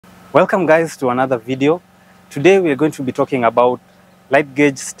Welcome guys to another video. Today we are going to be talking about light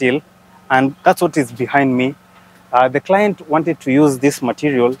gauge steel, and that's what is behind me. The client wanted to use this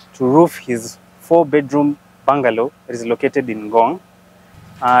material to roof his 4-bedroom bungalow that is located in Ngong.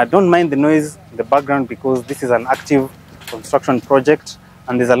 Don't mind the noise in the background because this is an active construction project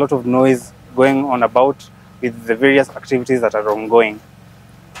and there's a lot of noise going on about with the various activities that are ongoing.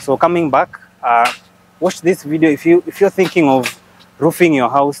 So coming back, watch this video if you're thinking of roofing your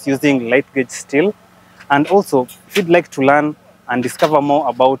house using light gauge steel, and also if you'd like to learn and discover more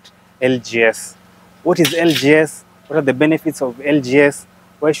about LGS. What is LGS? What are the benefits of LGS?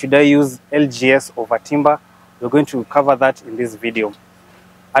 Why should I use LGS over timber? We're going to cover that in this video.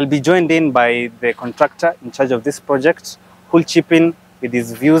 I'll be joined in by the contractor in charge of this project, who'll chip in with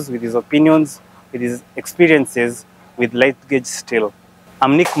his views, with his opinions, with his experiences with light gauge steel.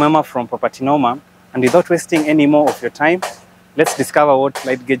 I'm Muema from Ngong, and without wasting any more of your time, let's discover what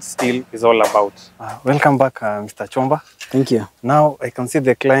light gauge steel is all about. Welcome back, Mr. Chomba. Thank you. Now I can see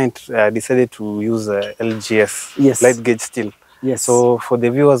the client decided to use LGS, yes. light gauge steel. Yes. So for the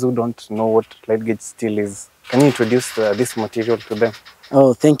viewers who don't know what light gauge steel is, can you introduce this material to them?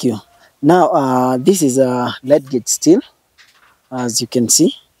 Oh, thank you. Now this is a light gauge steel. As you can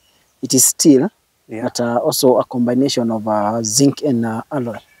see, it is steel, but also a combination of zinc and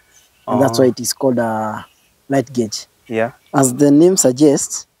alloy. And that's why it is called light gauge. Yeah. As the name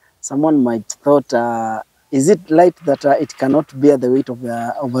suggests, someone might thought, is it light that it cannot bear the weight of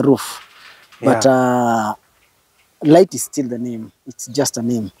a roof? But light is still the name. It's just a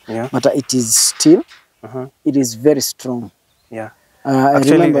name. Yeah. But it is steel. It is very strong. Yeah.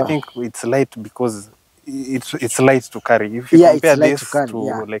 Actually, I think it's light because it's light to carry. If you compare this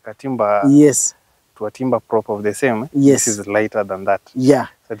to like a timber, to a timber prop of the same, this is lighter than that. Yeah.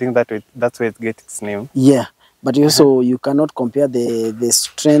 So I think that's where it gets its name. Yeah. But also you cannot compare the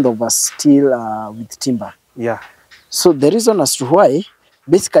strength of a steel with timber. Yeah. So the reason as to why,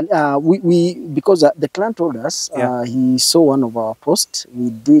 basically, because the client told us, he saw one of our posts.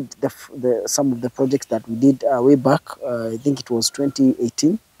 We did some of the projects that we did way back. I think it was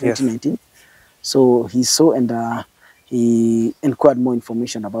 2018, 2019. Yes. So he saw and he inquired more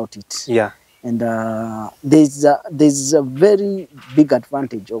information about it. Yeah. And there's a very big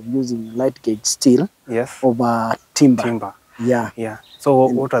advantage of using light gauge steel over timber. Yeah. Yeah. So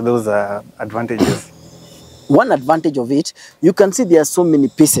what are those advantages? One advantage of it, you can see there are so many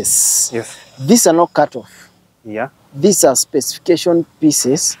pieces. Yes. These are not cut off. Yeah. These are specification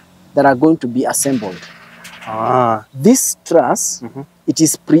pieces that are going to be assembled. This truss, it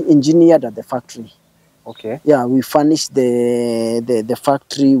is pre-engineered at the factory. Okay. Yeah, we furnish the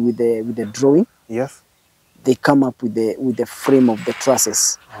factory with the drawing. Yes. They come up with the frame of the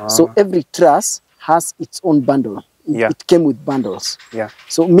trusses. So every truss has its own bundle. It came with bundles. Yeah.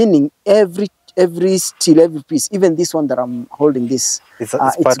 So meaning every steel, every piece, even this one that I'm holding this, it's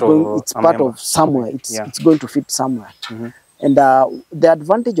part of somewhere. It's going to fit somewhere. And the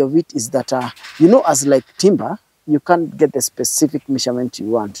advantage of it is that as like timber, you can't get the specific measurement you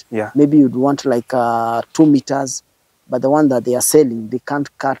want. Yeah. Maybe you'd want like 2 meters, but the one that they are selling, they can't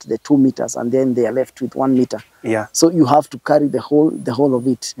cut the 2 meters and then they are left with 1 meter. Yeah. So you have to carry the whole of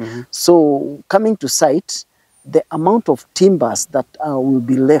it. So coming to site, the amount of timbers that will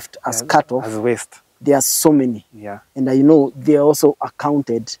be left as cut off, as waste, there are so many. Yeah. And they are also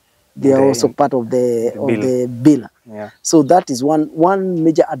accounted. They are also part of the bill. Yeah. So that is one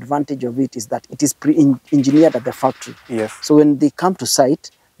major advantage of it, is that it is pre-engineered at the factory. Yes. So when they come to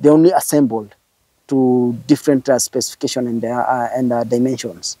site, they only assembled to different specification and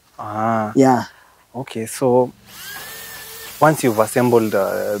dimensions. Yeah. Okay. So once you've assembled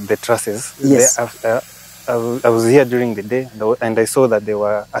the trusses, I was here during the day, and I saw that they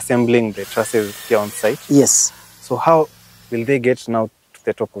were assembling the trusses here on site. Yes. So how will they get now to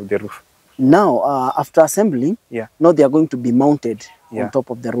the top of the roof? Now, after assembling, now they are going to be mounted on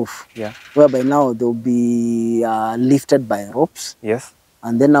top of the roof. Yeah. Whereby now they'll be lifted by ropes. Yes.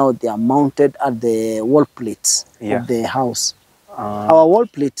 And then now they are mounted at the wall plates of the house. Our wall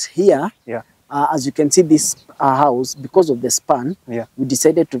plates here, as you can see, this house, because of the span, we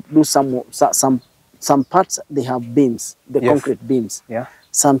decided to do some parts they have beams, the concrete beams. Yeah.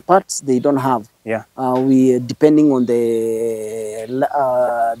 Some parts they don't have. Yeah. We depending on the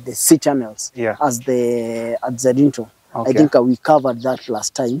C channels as the intro. Okay. I think we covered that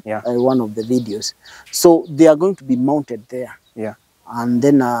last time in one of the videos. So they are going to be mounted there. Yeah. And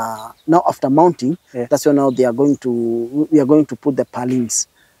then now after mounting, that's when now we are going to put the purlins.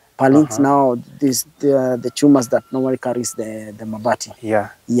 Purlins now the chumas that normally carries the mabati. Yeah.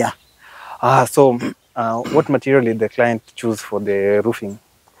 Yeah. So what material did the client choose for the roofing?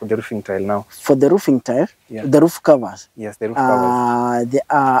 the roofing tile now? For the roofing tile, the roof covers. Yes, the roof covers. The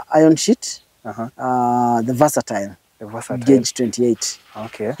iron sheet, the versatile. The versatile. Gauge 28.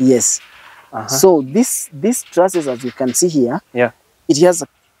 Okay. Yes. So these trusses, as you can see here, it has a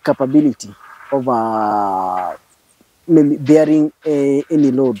capability of maybe bearing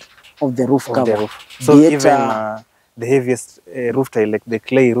any load of the roof cover. The roof. So even the heaviest roof tile, like the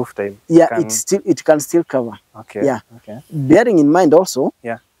clay roof tile, it can still cover. Okay. Yeah. Okay. Bearing in mind also,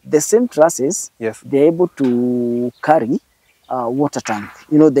 the same trusses, they're able to carry water tank.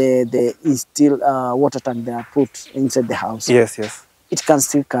 You know, the still water tank they are put inside the house. Yes, yes. It can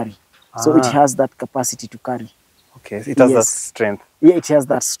still carry. So it has that capacity to carry. Okay, it has that strength. Yeah, it has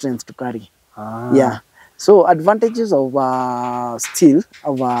that strength to carry. Yeah. So advantages of steel,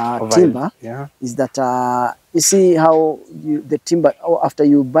 of timber, is that you see how the timber, after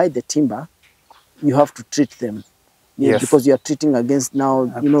you buy the timber, you have to treat them. Because you are treating against now,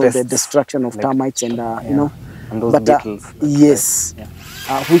 you know, the destruction of termites and, you know. And those beetles. Yes,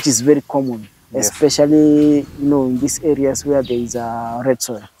 which is very common, especially, you know, in these areas where there is red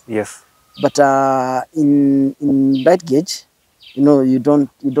soil. Yes. But in light gauge, you know, you don't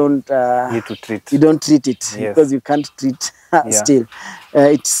need to treat. You don't treat it because you can't treat steel.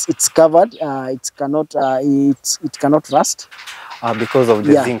 It's covered. It cannot rust because of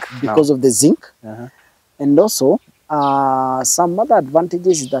the zinc. Because of the zinc, and also some other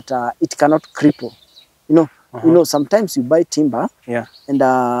advantages is that it cannot cripple. You know, sometimes you buy timber,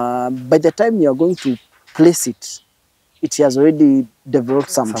 and by the time you are going to place it, it has already developed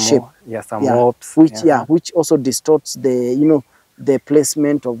some shape. Some warps. Which also distorts the the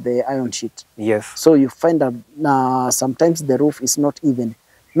placement of the iron sheet. Yes. So you find that sometimes the roof is not even,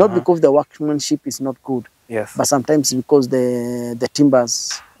 not because the workmanship is not good. Yes. But sometimes because the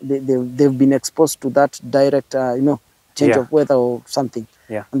timbers they've been exposed to that direct change of weather or something.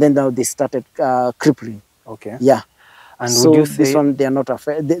 Yeah. And then now they started crippling. Okay. Yeah. And so would you say this one they are not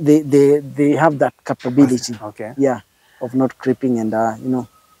afraid. They have that capability. Okay. Yeah. Of not creeping and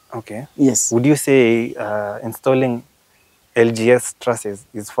Okay. Yes. Would you say installing LGS trusses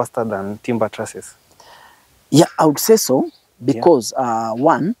is faster than timber trusses? Yeah, I would say so because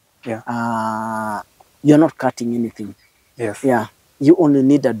one, you're not cutting anything. Yes. Yeah. You only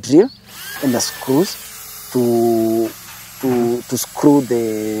need a drill and the screws to screw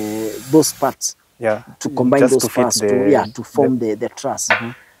those parts. Yeah. To combine those parts to form the truss.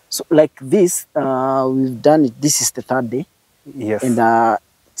 So like this, we've done it. This is the third day. Yes. And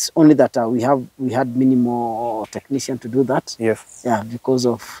it's only that we had minimal technician to do that. Yes. Yeah, because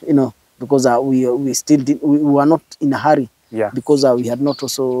of because we still we were not in a hurry. Yeah. Because we had not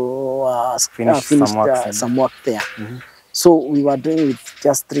also finished some work there. So we were doing with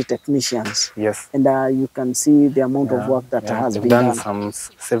just 3 technicians. Yes. And you can see the amount of work that has been done.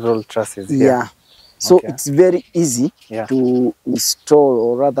 Several trusses here. Yeah. So it's very easy to install,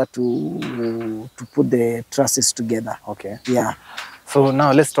 or rather to put the trusses together. Okay. Yeah. So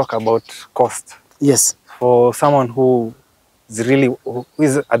now let's talk about cost. Yes. For someone who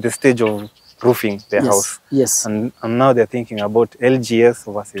is at the stage of roofing their house. Yes. And now they're thinking about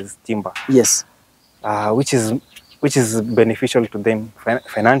LGS versus timber. Yes. Which is beneficial to them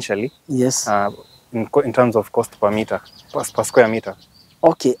financially. Yes. In terms of cost per meter, per square meter.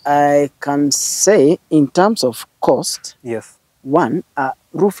 Okay, I can say in terms of cost. Yes. One,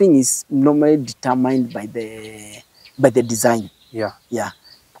 roofing is normally determined by the design. Yeah. Yeah.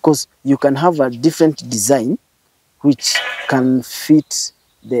 Because you can have a different design which can fit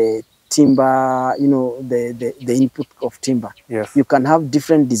the timber, the input of timber. Yes. You can have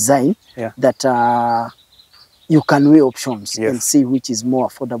different design that you can weigh options and see which is more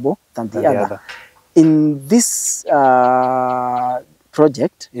affordable than the other. In this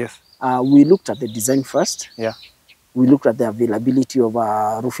project, we looked at the design first. Yeah. We looked at the availability of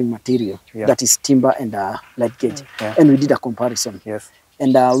roofing material, that is timber and light gauge, and we did a comparison. Yes.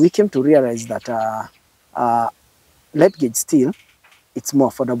 And we came to realize that light gauge steel, it's more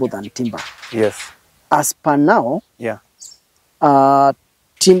affordable than timber. Yes. As per now,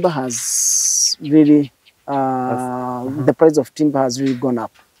 timber has really, the price of timber has really gone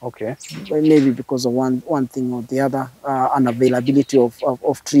up. Okay. Maybe because of one thing or the other, unavailability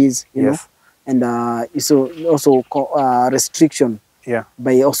of trees, you know, and also restriction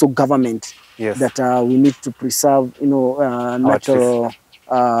by also government that we need to preserve, natural,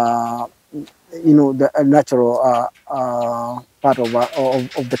 the natural part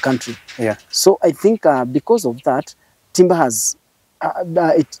of the country. Yeah. So I think because of that, timber has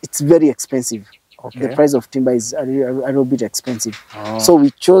it's very expensive. Okay. The price of timber is a little bit expensive. Oh. So we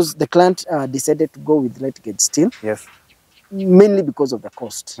chose, the client decided to go with light gauge steel. Yes. mainly because of the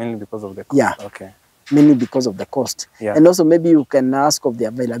cost. Mainly because of the cost. Yeah. Okay. Mainly because of the cost. Yeah. And also maybe you can ask of the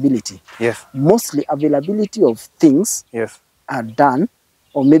availability. Yes. Mostly availability of things are done,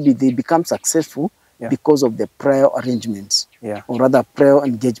 or maybe they become successful because of the prior arrangements, or rather prior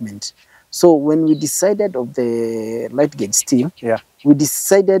engagement. So when we decided of the light gauge steel, we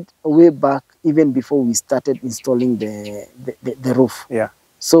decided way back even before we started installing the roof. Yeah.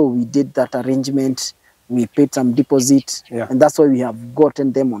 So we did that arrangement, we paid some deposit, and that's why we have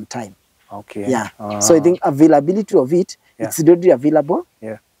gotten them on time. Okay. Yeah. So I think availability of it, it's readily available.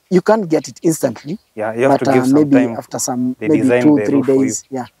 Yeah. You can't get it instantly. Yeah, you have to give some maybe time after some, they maybe design 2-3 days.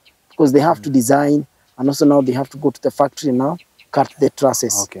 Yeah. Because they have to design, and also now they have to go to the factory now, cut the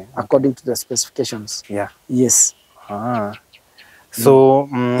trusses according to the specifications. Yeah. Yes. So,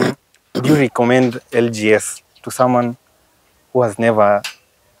 would you recommend LGS to someone who has never,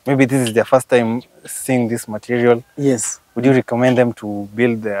 maybe this is their first time seeing this material? Yes. Would you recommend them to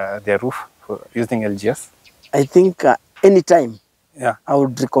build their roof using LGS? I think anytime I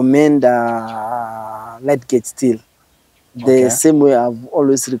would recommend light gauge steel. The same way I've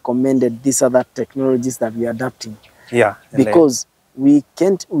always recommended these other technologies that we are adapting. Yeah. Because we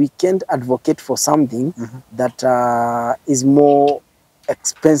can't advocate for something that is more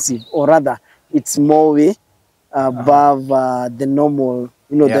expensive, or rather it's more way above the normal,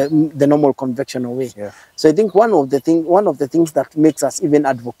 the normal conventional way. So I think one of the things that makes us even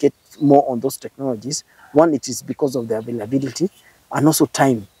advocate more on those technologies, one, it is because of the availability, and also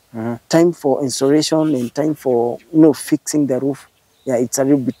time. Time for installation and time for fixing the roof. Yeah, it's a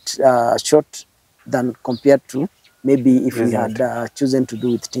little bit short than compared to maybe if we had chosen to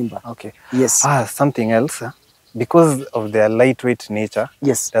do with timber. Okay. Yes. Something else, because of their lightweight nature.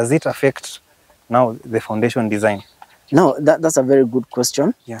 Yes. Does it affect now the foundation design? No, that's a very good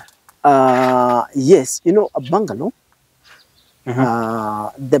question. Yeah. Yes, a bungalow.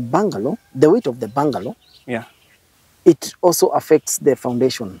 The bungalow, the weight of the bungalow. Yeah. It also affects the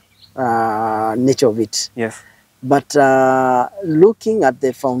foundation nature of it. Yes. But looking at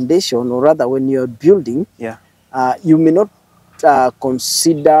the foundation, or rather when you're building, you may not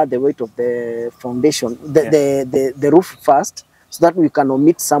consider the weight of the foundation, the roof first, so that we can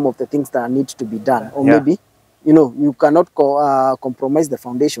omit some of the things that need to be done. Or maybe, you cannot compromise the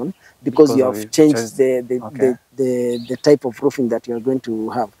foundation because you have changed the type of roofing that you're going to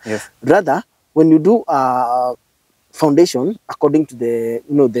have. Yes. Rather, when you do foundation according to the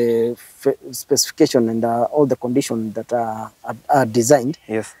the specification and all the conditions that are designed,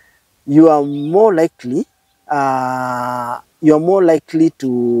 yes, you are more likely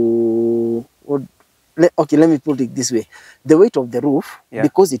to okay, let me put it this way. The weight of the roof,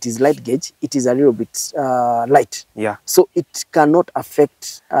 because it is light gauge, it is a little bit light. Yeah. So it cannot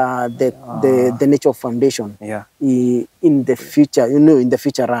affect the nature of foundation. Yeah. In the future, in the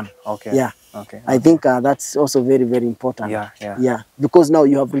future run. Okay. Yeah. Okay. I think that's also very, very important. Yeah. Yeah. Yeah. Because now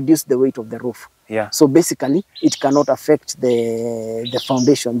you have reduced the weight of the roof. Yeah. So basically, it cannot affect the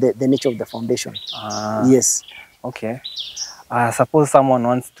foundation, the nature of the foundation. Yes. Okay. Suppose someone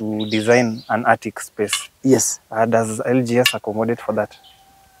wants to design an attic space. Yes. Does LGS accommodate for that?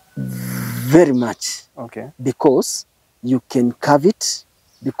 Very much. Okay. Because you can carve it,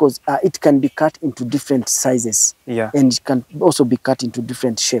 because it can be cut into different sizes. Yeah. And it can also be cut into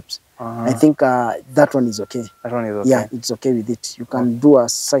different shapes. I think that one is okay. That one is okay. Yeah, it's okay with it. You can do a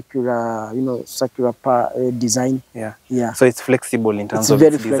circular, circular design. Yeah. Yeah. So it's flexible in terms of its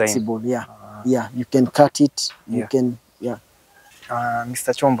design. It's very flexible. Yeah. Yeah. You can cut it. You can. Yeah.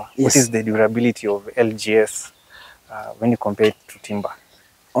 Mr. Chomba, yes. What is the durability of LGS when you compare it to timber?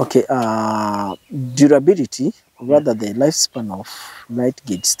 Okay. Durability, rather the lifespan of light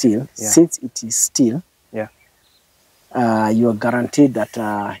gauge steel, since it is steel. Yeah. You are guaranteed that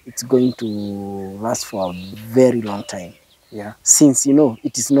it's going to last for a very long time. Yeah. Since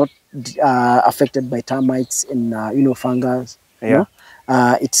it is not affected by termites and fungus. Yeah.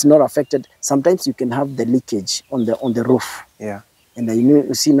 It's not affected. Sometimes you can have the leakage on the roof. Yeah. And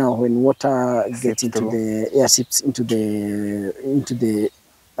you see now when water gets into the air seeps into the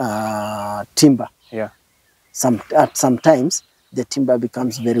timber. Yeah. Sometimes the timber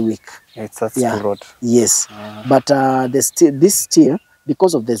becomes very weak. It starts to rot. Yes. But this steel,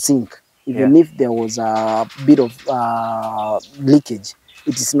 because of the zinc, even if there was a bit of leakage,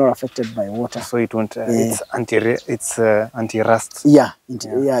 it is not affected by water. So it won't. It's anti-rust. Yeah.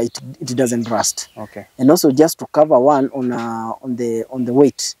 It doesn't rust. Okay. And also just to cover one on the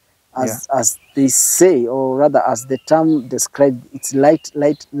weight, as they say, or rather as the term described, it's light.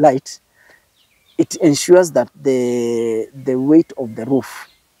 It ensures that the weight of the roof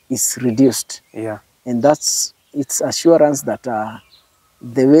is reduced. Yeah. And that's it's assurance that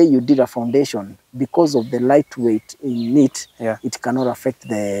the way you did a foundation, because of the lightweight in it, it cannot affect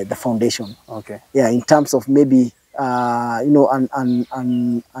the foundation. Okay. Yeah, in terms of maybe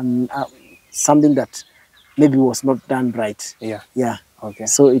something that maybe was not done right. Yeah. Yeah. Okay.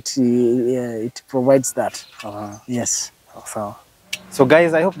 So it provides that. Yes. So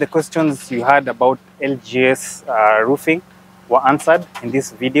guys, I hope the questions you had about LGS roofing were answered in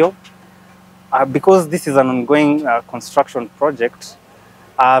this video. Because this is an ongoing construction project,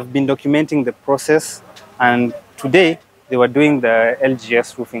 I've been documenting the process, and today they were doing the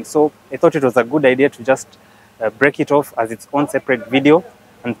LGS roofing. So I thought it was a good idea to just break it off as its own separate video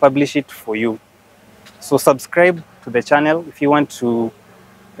and publish it for you. So subscribe to the channel if you want to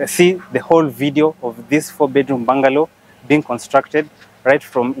see the whole video of this 4-bedroom bungalow being constructed, right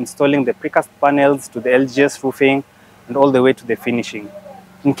from installing the precast panels to the LGS roofing and all the way to the finishing.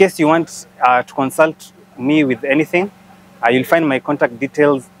 In case you want to consult me with anything, you'll find my contact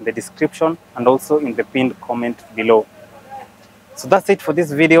details in the description and also in the pinned comment below. So that's it for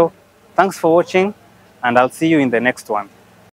this video. Thanks for watching, and I'll see you in the next one.